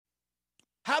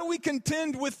How do we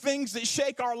contend with things that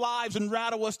shake our lives and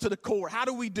rattle us to the core? How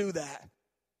do we do that?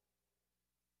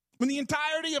 When the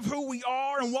entirety of who we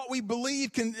are and what we believe,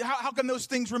 how can those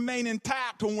things remain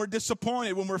intact when we're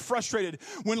disappointed, when we're frustrated,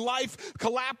 when life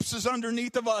collapses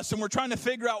underneath of us and we're trying to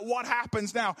figure out what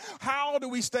happens now? How do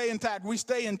we stay intact? We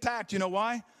stay intact. You know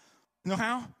why? You know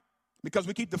how? Because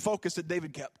we keep the focus that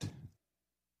David kept.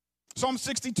 Psalm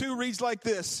 62 reads like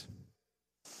this.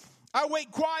 I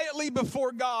wait quietly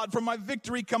before God, for my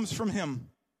victory comes from him.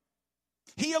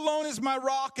 He alone is my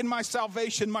rock and my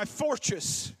salvation, my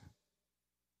fortress.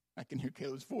 I can hear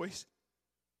Caleb's voice,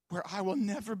 where I will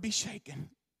never be shaken.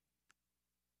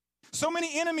 So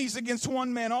many enemies against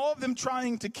one man, all of them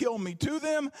trying to kill me. To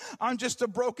them, I'm just a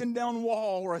broken down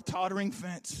wall or a tottering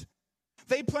fence.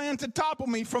 They plan to topple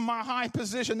me from my high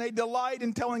position. They delight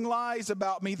in telling lies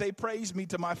about me. They praise me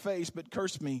to my face, but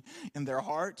curse me in their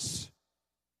hearts.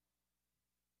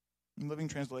 In Living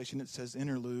Translation, it says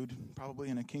interlude. Probably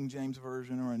in a King James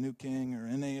Version or a New King or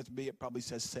NASB, it probably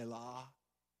says Selah.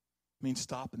 It means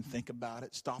stop and think about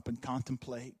it. Stop and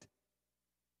contemplate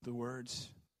the words.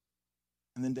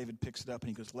 And then David picks it up and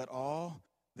he goes, let all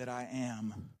that I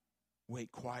am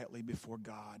wait quietly before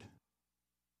God,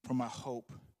 for my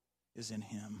hope is in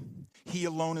him. He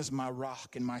alone is my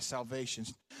rock and my salvation,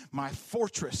 my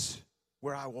fortress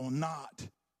where I will not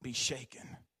be shaken.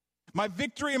 My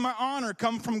victory and my honor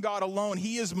come from God alone.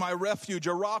 He is my refuge,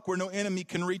 a rock where no enemy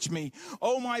can reach me.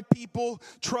 Oh, my people,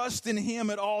 trust in him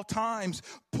at all times.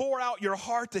 Pour out your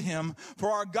heart to him,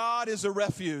 for our God is a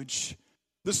refuge.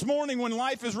 This morning when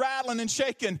life is rattling and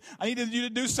shaking, I need you to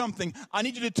do something. I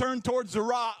need you to turn towards the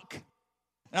rock.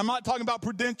 And I'm not talking about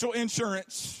Prudential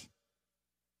Insurance.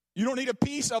 You don't need a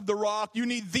piece of the rock. You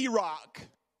need the rock.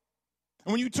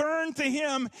 And when you turn to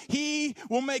him, he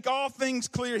will make all things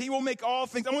clear. He will make all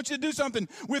things. I want you to do something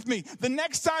with me. The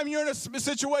next time you're in a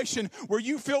situation where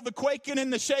you feel the quaking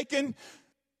and the shaking,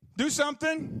 do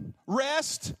something.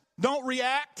 Rest. Don't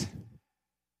react.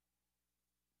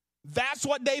 That's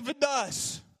what David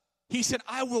does. He said,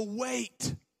 I will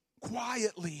wait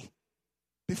quietly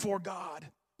before God,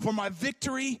 for my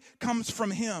victory comes from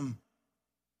him.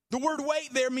 The word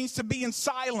wait there means to be in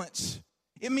silence.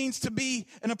 It means to be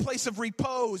in a place of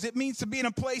repose. It means to be in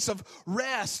a place of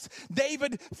rest.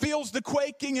 David feels the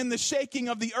quaking and the shaking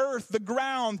of the earth, the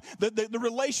ground, the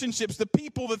relationships, the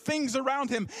people, the things around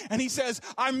him. And he says,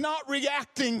 I'm not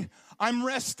reacting, I'm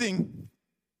resting.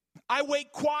 I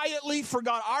wait quietly for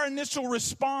God. Our initial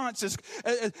response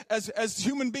as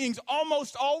human beings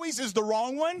almost always is the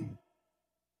wrong one.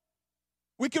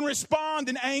 We can respond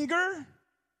in anger.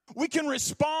 We can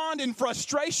respond in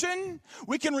frustration.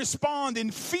 We can respond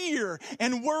in fear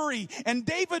and worry. And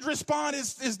David's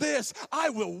response is this: I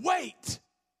will wait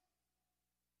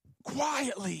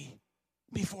quietly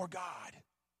before God.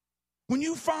 When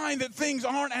you find that things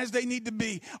aren't as they need to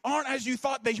be, aren't as you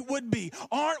thought they would be,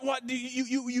 aren't what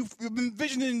you've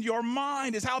envisioned in your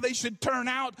mind is how they should turn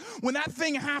out, when that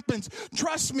thing happens,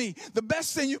 trust me, the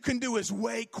best thing you can do is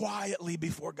wait quietly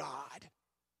before God.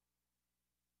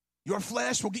 Your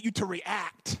flesh will get you to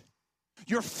react.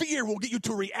 Your fear will get you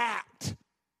to react.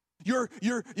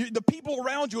 The people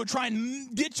around you will try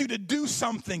and get you to do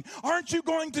something. Aren't you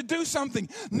going to do something?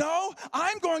 No,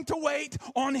 I'm going to wait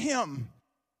on him.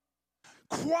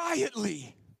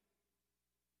 Quietly.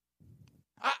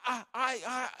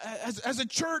 As a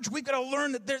church, we've got to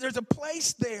learn that there's a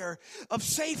place there of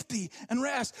safety and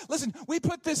rest. Listen, we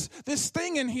put this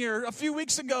thing in here a few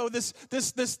weeks ago, this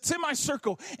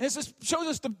semicircle, and it just shows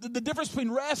us the difference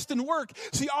between rest and work.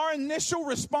 See, our initial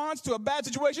response to a bad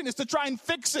situation is to try and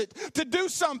fix it, to do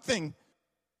something.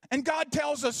 And God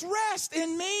tells us, rest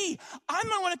in me. I'm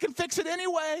the one who can fix it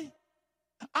anyway.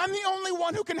 I'm the only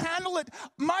one who can handle it.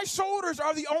 My shoulders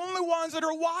are the only ones that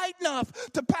are wide enough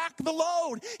to pack the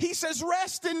load. He says,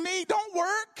 rest in me. Don't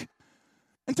work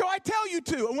until I tell you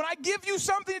to. And when I give you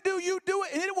something to do, you do it,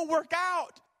 and it will work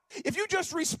out. If you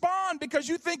just respond because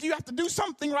you think you have to do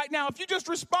something right now, if you just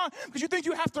respond because you think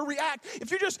you have to react, if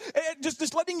you're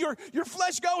just letting your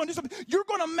flesh go and do something, you're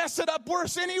going to mess it up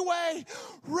worse anyway.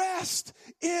 Rest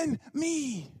in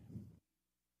me.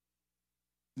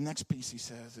 The next piece he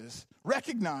says is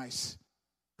recognize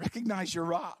your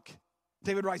rock.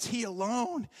 David writes, he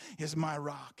alone is my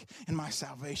rock and my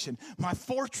salvation, my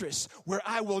fortress where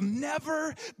I will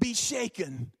never be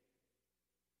shaken.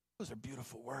 Those are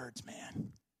beautiful words,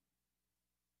 man.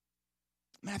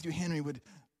 Matthew Henry would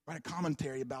write a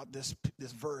commentary about this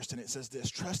verse, and it says this: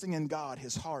 trusting in God,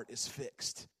 his heart is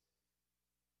fixed.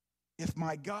 If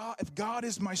God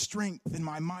is my strength and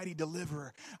my mighty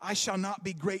deliverer, I shall not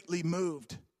be greatly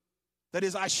moved. That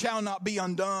is, I shall not be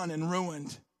undone and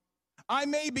ruined. I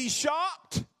may be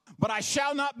shocked, but I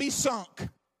shall not be sunk.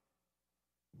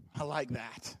 I like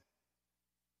that.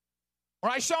 Or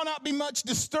I shall not be much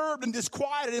disturbed and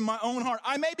disquieted in my own heart.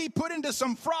 I may be put into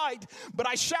some fright, but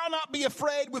I shall not be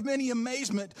afraid with any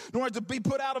amazement, nor to be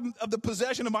put out of the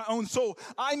possession of my own soul.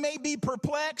 I may be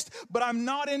perplexed, but I'm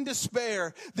not in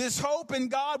despair. This hope in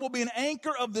God will be an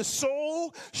anchor of the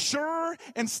soul, sure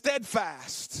and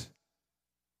steadfast.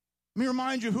 Let me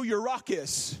remind you who your rock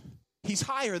is. He's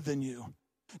higher than you.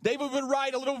 David would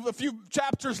write a few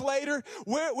chapters later,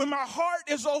 when my heart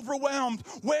is overwhelmed,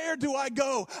 where do I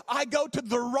go? I go to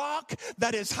the rock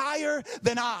that is higher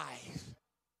than I.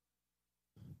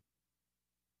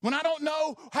 When I don't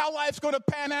know how life's going to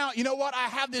pan out, you know what? I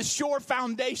have this sure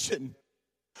foundation.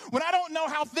 When I don't know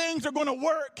how things are going to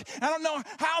work, I don't know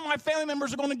how my family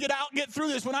members are going to get through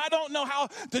this, when I don't know how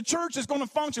the church is going to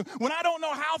function, when I don't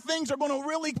know how things are going to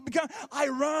really become, I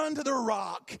run to the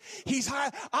rock. He's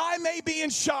high. I may be in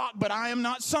shock, but I am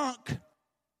not sunk.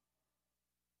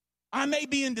 I may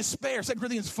be in despair. 2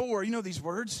 Corinthians 4, you know these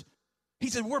words. He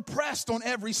said, we're pressed on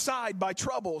every side by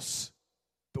troubles,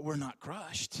 but we're not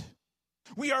crushed.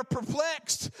 We are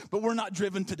perplexed, but we're not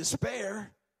driven to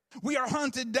despair. We are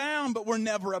hunted down, but we're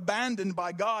never abandoned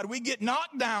by God. We get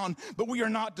knocked down, but we are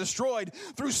not destroyed.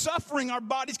 Through suffering, our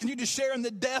bodies continue to share in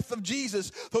the death of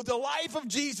Jesus, so the life of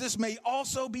Jesus may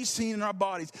also be seen in our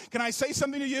bodies. Can I say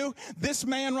something to you? This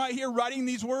man right here writing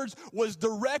these words was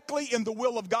directly in the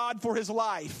will of God for his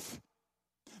life.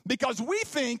 Because we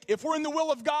think if we're in the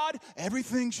will of God,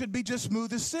 everything should be just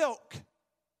smooth as silk.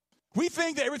 We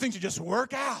think that everything should just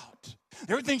work out.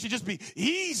 Everything should just be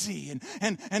easy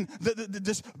and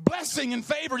this blessing and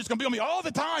favor is going to be on me all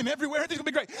the time, everywhere. Everything's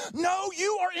going to be great. No,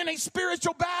 you are in a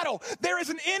spiritual battle. There is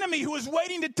an enemy who is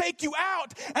waiting to take you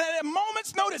out, and at a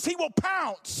moment's notice, he will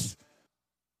pounce.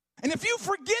 And if you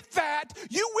forget that,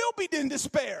 you will be in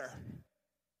despair.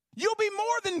 You'll be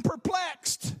more than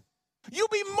perplexed. You'll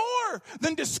be more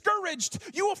than discouraged.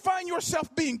 You will find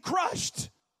yourself being crushed.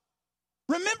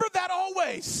 Remember that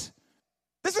always.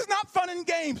 This is not fun and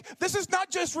games. This is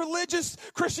not just religious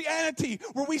Christianity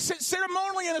where we sit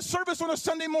ceremonially in a service on a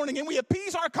Sunday morning and we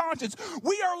appease our conscience.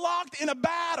 We are locked in a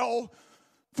battle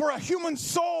for a human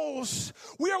souls.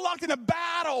 We are locked in a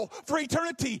battle for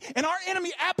eternity. And our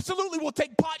enemy absolutely will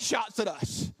take pot shots at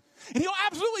us. And he'll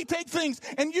absolutely take things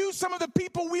and use some of the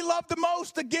people we love the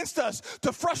most against us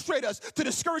to frustrate us, to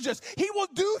discourage us. He will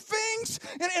do things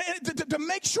to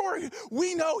make sure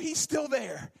we know he's still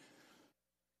there.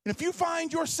 And if you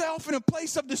find yourself in a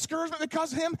place of discouragement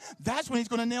because of him, that's when he's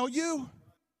going to nail you.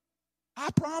 I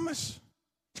promise.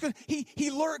 He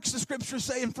lurks, the scriptures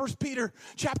say in 1 Peter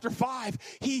chapter 5.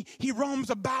 He roams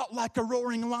about like a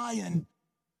roaring lion.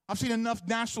 I've seen enough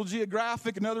National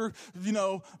Geographic and other,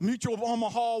 Mutual of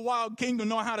Omaha, Wild Kingdom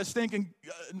know how to stinking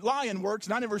lion works.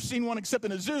 And I've never seen one except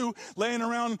in a zoo laying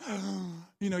around.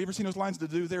 You ever seen those lions at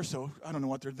the zoo? They're so, I don't know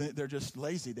what, they're just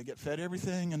lazy. They get fed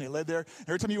everything and they live there.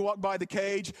 Every time you walk by the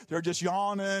cage, they're just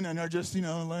yawning and they're just,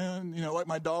 laying, like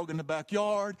my dog in the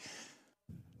backyard.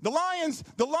 The lions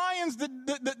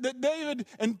that David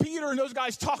and Peter and those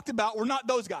guys talked about were not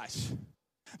those guys.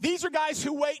 These are guys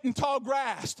who wait in tall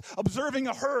grass, observing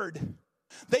a herd.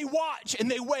 They watch and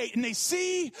they wait and they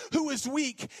see who is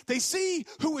weak. They see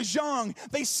who is young.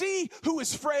 They see who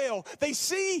is frail. They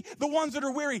see the ones that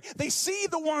are weary. They see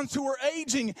the ones who are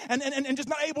aging and just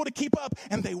not able to keep up.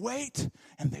 And they wait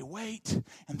and they wait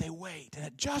and they wait. And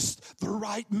at just the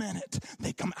right minute,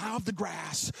 they come out of the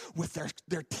grass with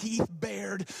their teeth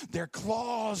bared, their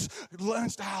claws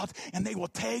lanced out, and they will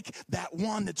take that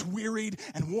one that's wearied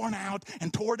and worn out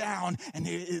and tore down, and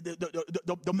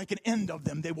they'll make an end of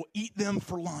them. They will eat them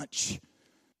for lunch.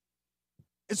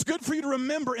 It's good for you to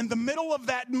remember in the middle of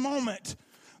that moment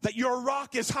that your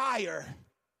rock is higher.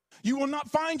 You will not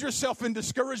find yourself in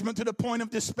discouragement to the point of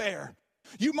despair.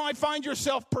 You might find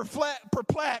yourself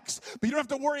perplexed, but you don't have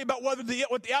to worry about what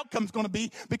the outcome's going to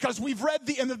be, because we've read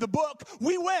the end of the book.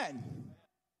 We win.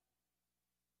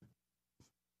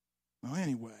 Well,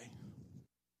 anyway.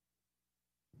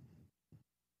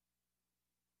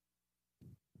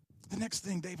 The next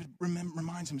thing David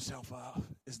reminds himself of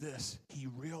is this. He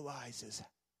realizes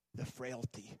the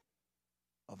frailty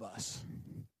of us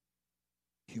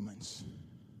humans.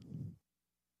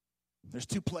 There's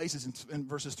two places in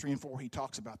verses 3 and 4 where he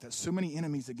talks about that. So many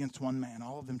enemies against one man,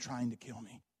 all of them trying to kill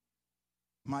me.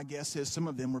 My guess is some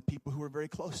of them were people who were very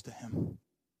close to him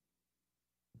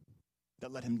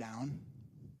that let him down,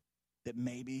 that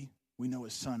maybe we know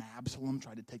his son Absalom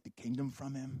tried to take the kingdom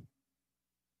from him.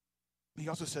 He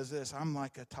also says this, I'm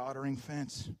like a tottering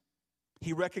fence.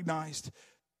 He recognized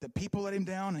that people let him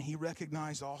down, and he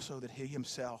recognized also that he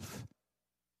himself,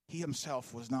 he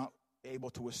himself was not able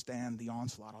to withstand the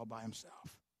onslaught all by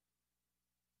himself.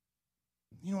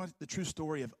 You know what? The true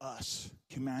story of us,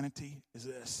 humanity, is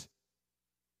this.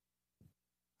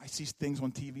 I see things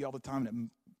on TV all the time and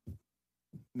it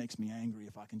makes me angry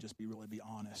if I can just really be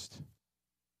honest.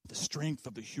 The strength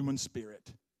of the human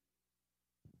spirit.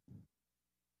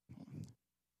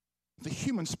 The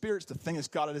human spirit's the thing that's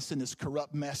got us in this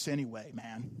corrupt mess anyway,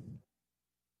 man.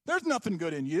 There's nothing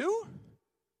good in you.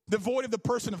 Devoid of the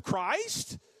person of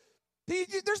Christ.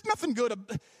 There's nothing good.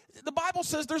 The Bible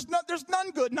says there's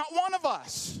none good, not one of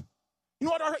us. You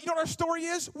know what our story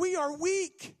is? We are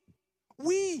weak.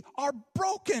 We are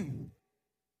broken.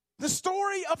 The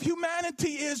story of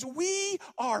humanity is we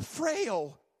are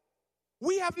frail.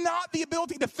 We have not the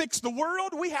ability to fix the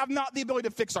world. We have not the ability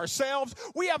to fix ourselves.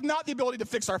 We have not the ability to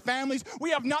fix our families. We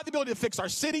have not the ability to fix our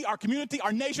city, our community,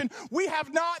 our nation. We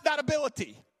have not that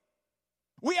ability.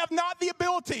 We have not the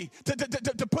ability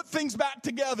to put things back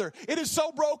together. It is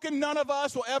so broken, none of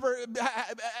us will ever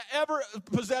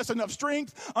possess enough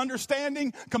strength,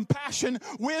 understanding, compassion,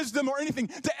 wisdom, or anything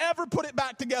to ever put it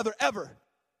back together, ever.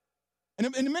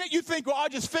 And in a minute you think, well, I'll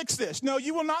just fix this. No,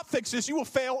 you will not fix this. You will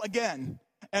fail again.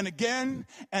 And again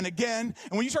and again.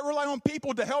 And when you start relying on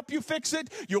people to help you fix it,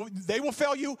 they will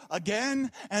fail you again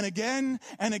and again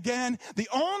and again. The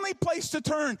only place to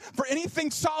turn for anything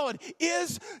solid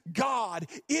is God,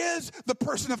 is the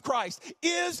person of Christ,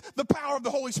 is the power of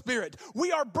the Holy Spirit.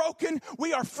 We are broken,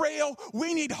 we are frail,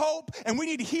 we need hope, and we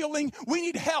need healing, we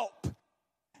need help.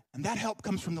 And that help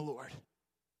comes from the Lord.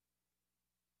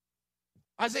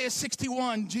 Isaiah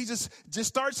 61, Jesus just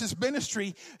starts his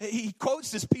ministry. He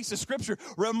quotes this piece of scripture,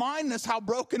 reminding us how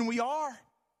broken we are.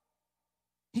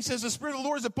 He says, the Spirit of the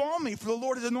Lord is upon me, for the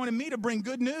Lord has anointed me to bring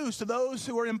good news to those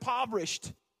who are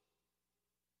impoverished.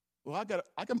 Well,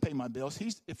 I can pay my bills.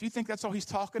 If you think that's all he's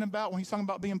talking about when he's talking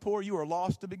about being poor, you are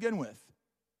lost to begin with.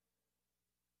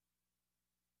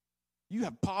 You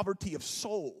have poverty of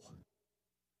soul.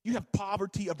 You have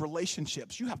poverty of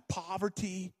relationships. You have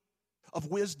poverty of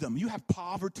wisdom. You have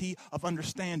poverty of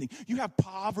understanding. You have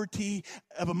poverty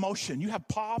of emotion. You have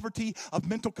poverty of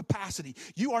mental capacity.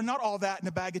 You are not all that in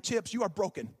a bag of chips. You are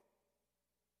broken.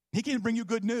 He can bring you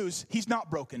good news. He's not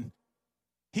broken.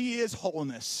 He is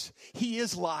wholeness. He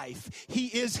is life. He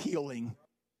is healing.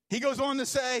 He goes on to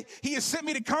say, he has sent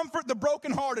me to comfort the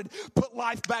brokenhearted, put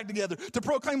life back together, to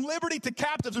proclaim liberty to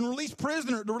captives and the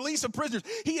release of prisoners.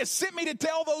 He has sent me to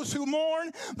tell those who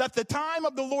mourn that the time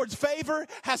of the Lord's favor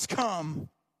has come.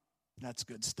 That's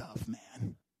good stuff,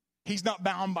 man. He's not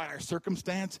bound by our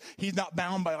circumstance. He's not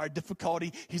bound by our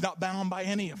difficulty. He's not bound by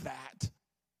any of that.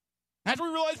 After we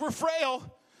realize we're frail,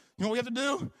 you know what we have to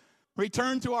do?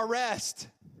 Return to our rest.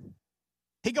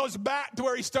 He goes back to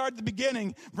where he started at the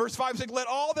beginning. Verse 5 says, let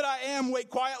all that I am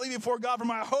wait quietly before God, for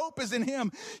my hope is in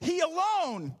him. He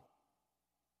alone.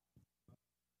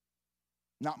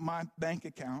 Not my bank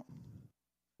account.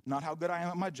 Not how good I am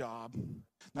at my job.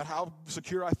 Not how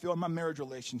secure I feel in my marriage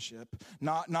relationship.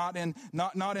 Not in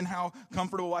how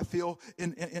comfortable I feel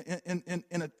in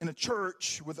a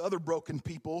church with other broken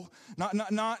people. Not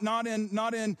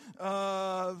in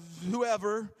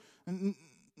whoever.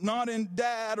 Not in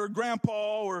dad or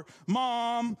grandpa or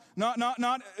mom.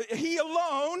 Not he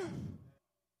alone.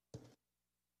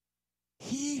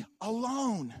 He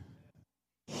alone.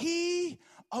 He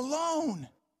alone.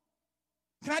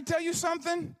 Can I tell you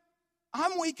something?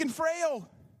 I'm weak and frail.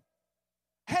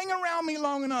 Hang around me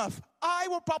long enough. I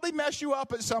will probably mess you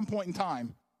up at some point in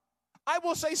time. I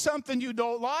will say something you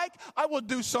don't like. I will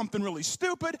do something really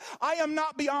stupid. I am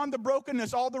not beyond the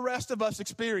brokenness all the rest of us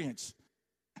experience.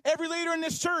 Every leader in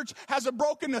this church has a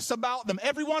brokenness about them,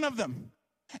 every one of them.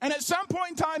 And at some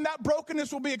point in time, that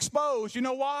brokenness will be exposed. You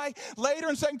know why? Later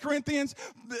in 2 Corinthians,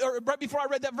 or right before I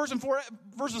read that verses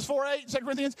 4:8, 2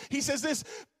 Corinthians, he says this,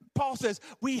 Paul says,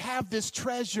 we have this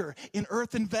treasure in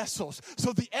earthen vessels,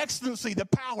 so the excellency, the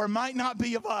power might not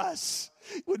be of us,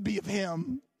 it would be of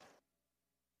him.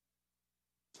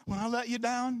 When I let you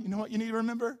down, you know what you need to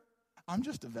remember? I'm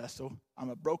just a vessel.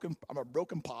 I'm a broken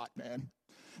pot, man.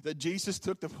 That Jesus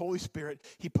took the Holy Spirit,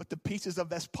 he put the pieces of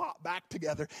this pot back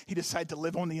together, he decided to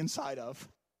live on the inside of.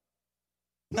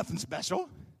 Nothing special.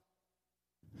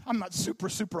 I'm not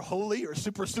super holy or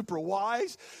super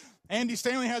wise. Andy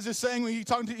Stanley has this saying when he's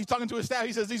talking to his staff,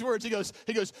 he says these words, he goes,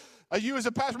 you as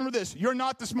a pastor, remember this, you're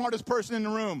not the smartest person in the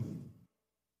room.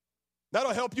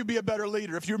 That'll help you be a better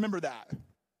leader if you remember that.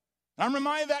 I'm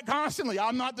reminded of that constantly.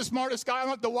 I'm not the smartest guy. I'm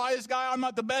not the wisest guy. I'm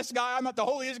not the best guy. I'm not the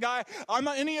holiest guy. I'm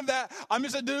not any of that. I'm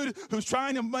just a dude who's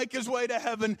trying to make his way to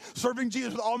heaven, serving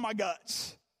Jesus with all my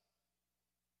guts.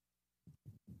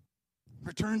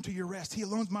 Return to your rest. He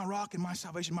alone is my rock and my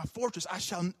salvation, my fortress.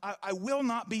 I will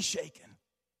not be shaken.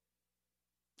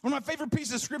 One of my favorite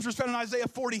pieces of scripture is found in Isaiah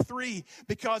 43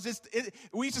 because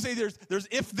we used to say there's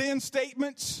if-then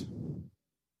statements.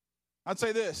 I'd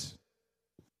say this.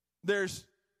 There's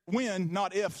when,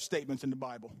 not if statements in the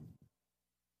Bible.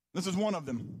 This is one of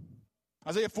them.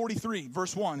 Isaiah 43,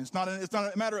 verse 1. It's not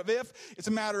a matter of if, it's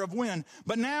a matter of when.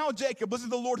 But now, Jacob, this is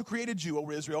the Lord who created you,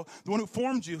 O Israel. The one who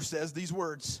formed you says these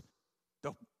words.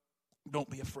 Don't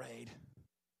be afraid.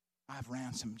 I have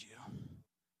ransomed you.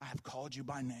 I have called you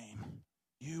by name.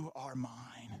 You are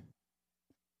mine.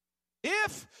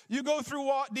 If you go through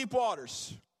deep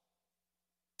waters.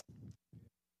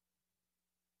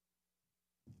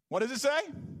 What does it say?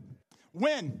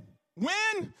 When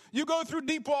you go through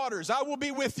deep waters, I will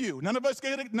be with you. None of us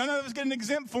get an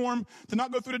exempt form to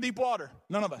not go through the deep water.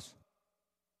 None of us.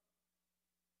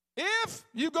 If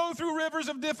you go through rivers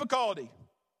of difficulty.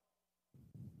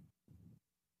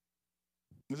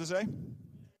 What does it say?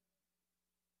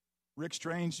 Rick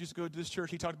Strange used to go to this church.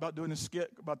 He talked about doing a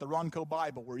skit about the Ronco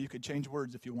Bible where you could change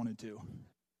words if you wanted to.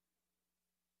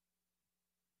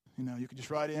 You know, you could just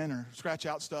write in or scratch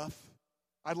out stuff.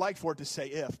 I'd like for it to say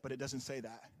if, but it doesn't say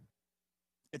that.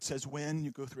 It says when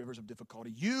you go through rivers of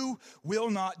difficulty, you will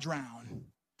not drown.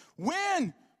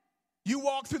 When you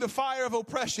walk through the fire of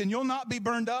oppression, you'll not be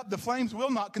burned up. The flames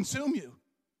will not consume you.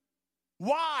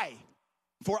 Why?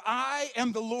 For I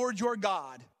am the Lord your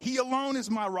God. He alone is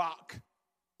my rock.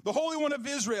 The Holy One of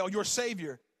Israel, your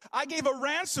Savior. I gave a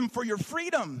ransom for your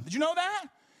freedom. Did you know that?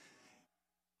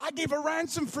 I gave a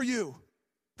ransom for you.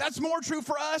 That's more true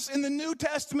for us in the New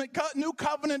Testament, New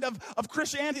Covenant of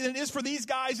Christianity than it is for these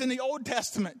guys in the Old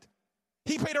Testament.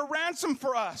 He paid a ransom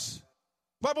for us.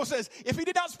 The Bible says, if he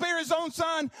did not spare his own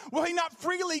son, will he not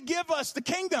freely give us the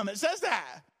kingdom? It says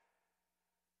that.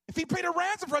 If he paid a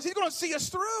ransom for us, he's going to see us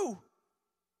through.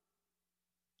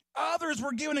 Others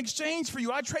were given exchange for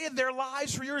you. I traded their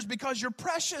lives for yours because you're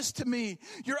precious to me.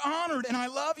 You're honored and I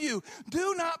love you.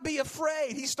 Do not be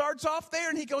afraid. He starts off there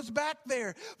and he goes back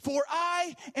there. For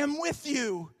I am with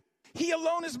you. He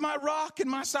alone is my rock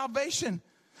and my salvation.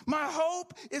 My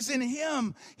hope is in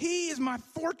him. He is my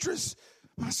fortress,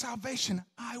 my salvation.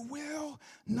 I will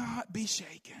not be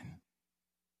shaken.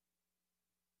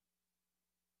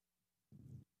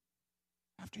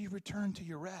 After you return to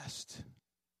your rest,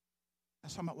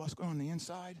 that's talking about what's going on the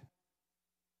inside.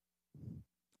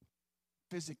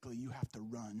 Physically, you have to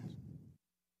run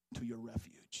to your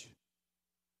refuge.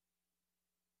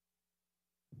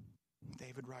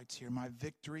 David writes here, my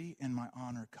victory and my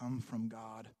honor come from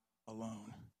God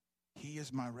alone. He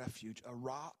is my refuge, a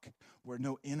rock where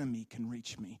no enemy can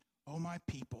reach me. Oh, my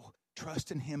people,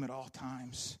 trust in him at all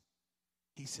times.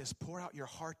 He says, pour out your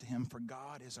heart to him, for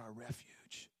God is our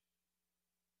refuge.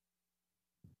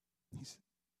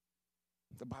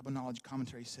 The Bible Knowledge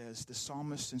Commentary says, the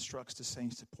psalmist instructs the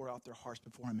saints to pour out their hearts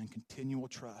before him in continual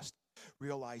trust,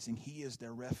 realizing he is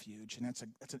their refuge. And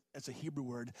that's a Hebrew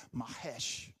word,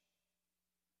 mahesh.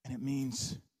 And it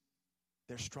means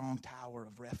their strong tower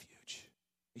of refuge,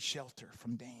 a shelter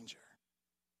from danger.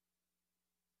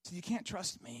 So you can't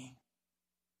trust me.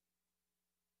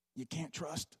 You can't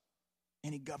trust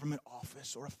any government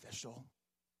office or official.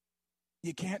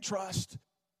 You can't trust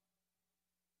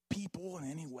people in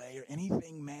any way or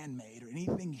anything man-made or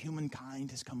anything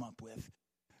humankind has come up with.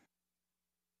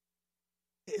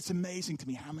 It's amazing to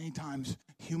me how many times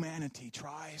humanity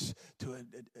tries to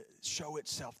show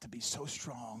itself to be so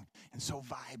strong and so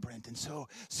vibrant and so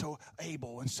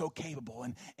able and so capable.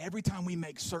 And every time we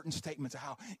make certain statements of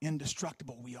how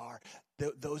indestructible we are,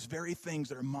 those very things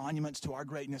that are monuments to our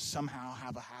greatness somehow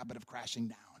have a habit of crashing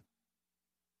down.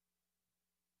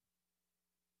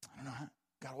 I don't know how.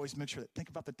 God always makes sure that, think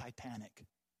about the Titanic.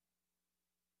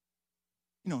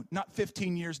 You know, not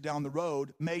 15 years down the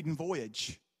road, maiden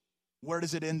voyage. Where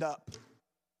does it end up?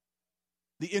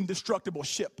 The indestructible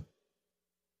ship.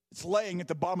 It's laying at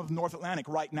the bottom of the North Atlantic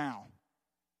right now.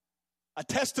 A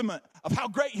testament of how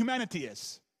great humanity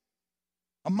is.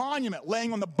 A monument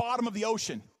laying on the bottom of the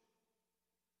ocean.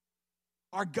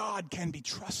 Our God can be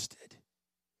trusted.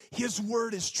 His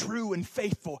word is true and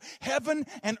faithful. Heaven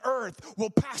and earth will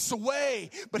pass away,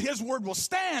 but his word will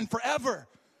stand forever.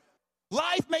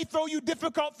 Life may throw you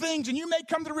difficult things, and you may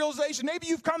come to the realization, maybe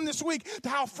you've come this week to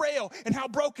how frail and how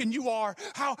broken you are,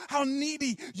 how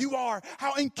needy you are,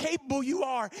 how incapable you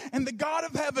are. And the God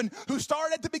of heaven, who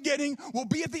started at the beginning, will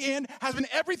be at the end, has been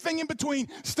everything in between,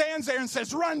 stands there and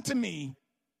says, run to me.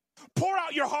 Pour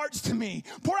out your hearts to me.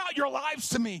 Pour out your lives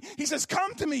to me. He says,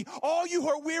 come to me, all you who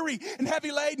are weary and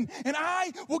heavy laden, and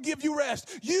I will give you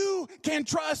rest. You can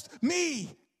trust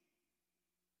me.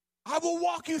 I will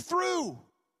walk you through.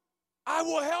 I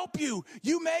will help you.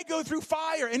 You may go through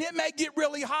fire and it may get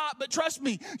really hot, but trust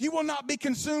me, you will not be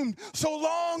consumed so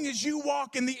long as you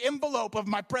walk in the envelope of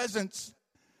my presence.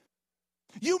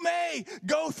 You may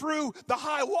go through the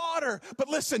high water, but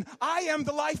listen, I am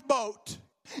the lifeboat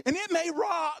and it may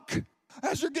rock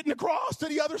as you're getting across to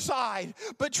the other side,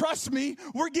 but trust me,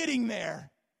 we're getting there.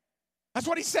 That's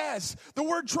what he says. The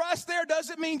word trust there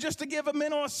doesn't mean just to give a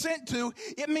mental assent to.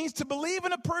 It means to believe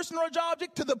in a person or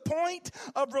object to the point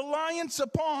of reliance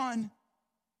upon.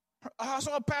 I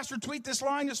saw a pastor tweet this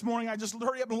line this morning. I just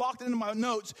hurried up and locked it into my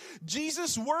notes.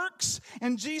 Jesus' works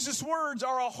and Jesus' words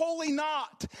are a holy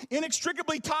knot,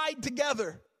 inextricably tied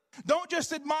together. Don't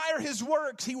just admire his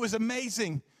works. He was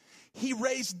amazing. He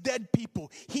raised dead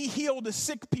people. He healed the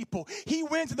sick people. He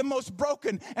went to the most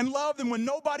broken and loved them when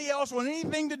nobody else wanted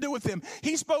anything to do with him.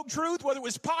 He spoke truth, whether it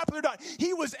was popular or not.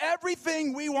 He was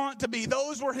everything we want to be.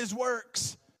 Those were his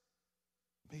works.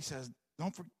 But he says,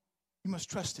 you must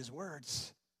trust his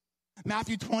words.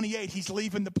 Matthew 28, he's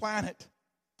leaving the planet,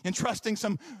 entrusting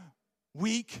some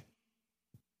weak,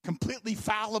 completely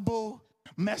fallible,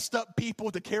 messed up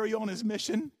people to carry on his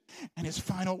mission. And his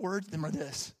final words to them are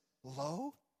this: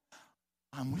 Lo,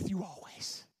 I'm with you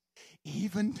always,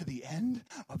 even to the end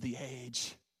of the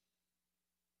age.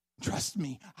 Trust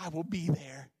me, I will be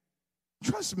there.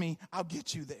 Trust me, I'll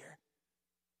get you there.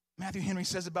 Matthew Henry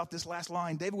says about this last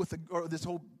line, this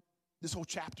whole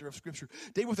chapter of Scripture,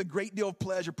 David with a great deal of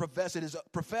pleasure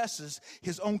professes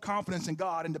his own confidence in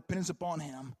God and dependence upon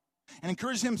him, and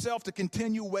encourages himself to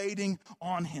continue waiting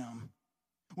on him.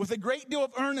 With a great deal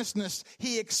of earnestness,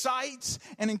 he excites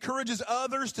and encourages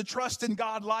others to trust in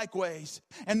God likewise,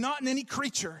 and not in any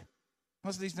creature.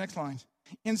 What's these next lines?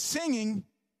 In singing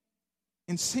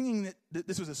that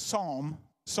this was a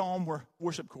psalm were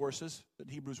worship choruses that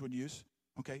Hebrews would use.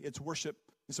 Okay, it's worship.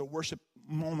 It's a worship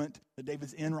moment that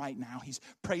David's in right now. He's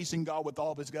praising God with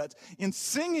all of his guts. In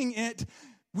singing it,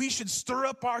 we should stir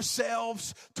up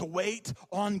ourselves to wait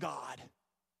on God.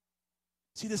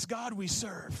 See, this God we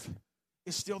serve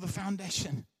is still the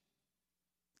foundation.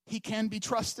 He can be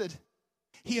trusted.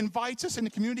 He invites us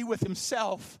into community with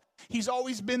himself. He's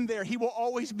always been there. He will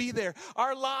always be there.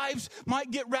 Our lives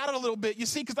might get rattled a little bit, you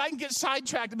see, because I can get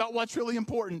sidetracked about what's really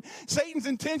important. Satan's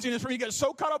intention is for me to get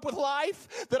so caught up with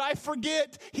life that I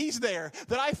forget he's there,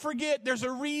 that I forget there's a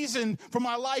reason for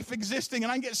my life existing,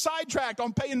 and I can get sidetracked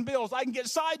on paying bills. I can get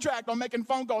sidetracked on making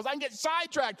phone calls. I can get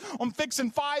sidetracked on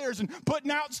fixing fires and putting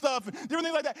out stuff and doing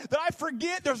things like that I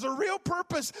forget there's a real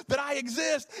purpose that I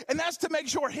exist, and that's to make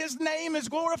sure his name is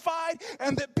glorified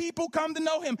and that people come to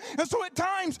know him. And so at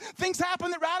times, things happen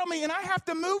that rattle me, and I have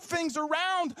to move things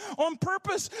around on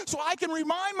purpose so I can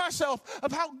remind myself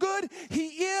of how good he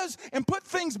is and put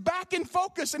things back in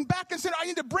focus and back in center. I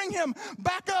need to bring him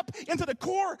back up into the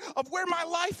core of where my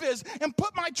life is and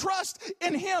put my trust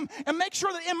in him and make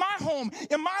sure that in my home,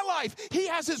 in my life, he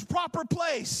has his proper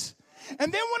place.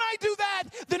 And then when I do that,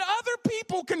 then other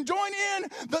people can join in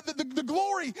the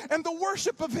glory and the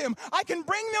worship of him. I can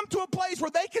bring them to a place where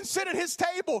they can sit at his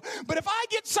table. But if I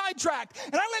get sidetracked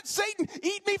and I let Satan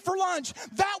eat me for lunch,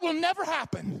 that will never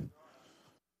happen.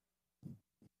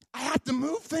 I have to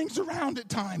move things around at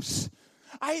times.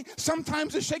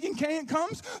 Sometimes the shaking can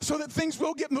comes so that things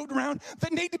will get moved around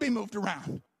that need to be moved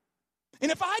around.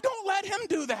 And if I don't let him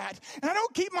do that, and I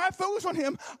don't keep my focus on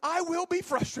him, I will be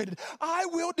frustrated. I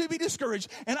will be discouraged,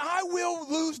 and I will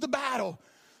lose the battle.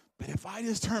 But if I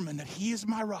determine that he is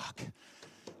my rock,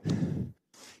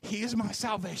 he is my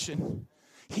salvation,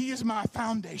 he is my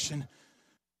foundation,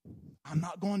 I'm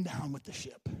not going down with the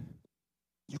ship.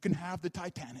 You can have the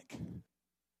Titanic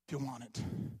if you want it.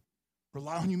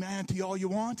 Rely on humanity all you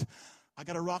want. I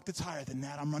got a rock that's higher than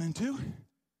that I'm running to,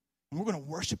 and we're going to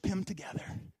worship him together.